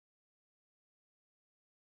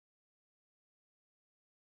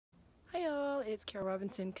Hi all, it's Carol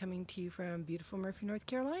Robinson coming to you from beautiful Murphy, North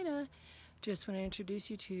Carolina. Just want to introduce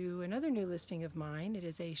you to another new listing of mine. It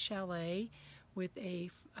is a chalet with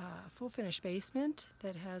a full finished basement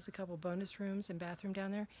that has a couple bonus rooms and bathroom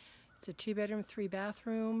down there. It's a 2-bedroom,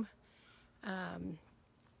 3-bathroom,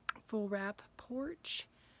 full wrap porch,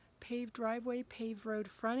 paved driveway, paved road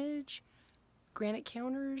frontage, granite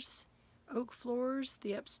counters, oak floors.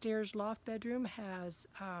 The upstairs loft bedroom has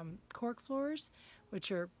cork floors,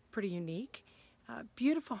 which are pretty unique.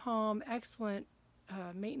 Beautiful home, excellent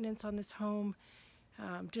maintenance on this home,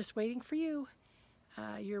 just waiting for you.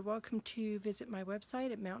 You're welcome to visit my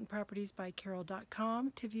website at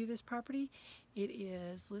mountainpropertiesbycarol.com to view this property. It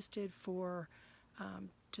is listed for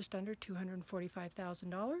just under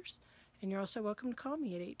 $245,000, and you're also welcome to call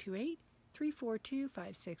me at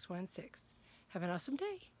 828-342-5616. Have an awesome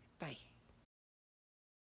day. Bye.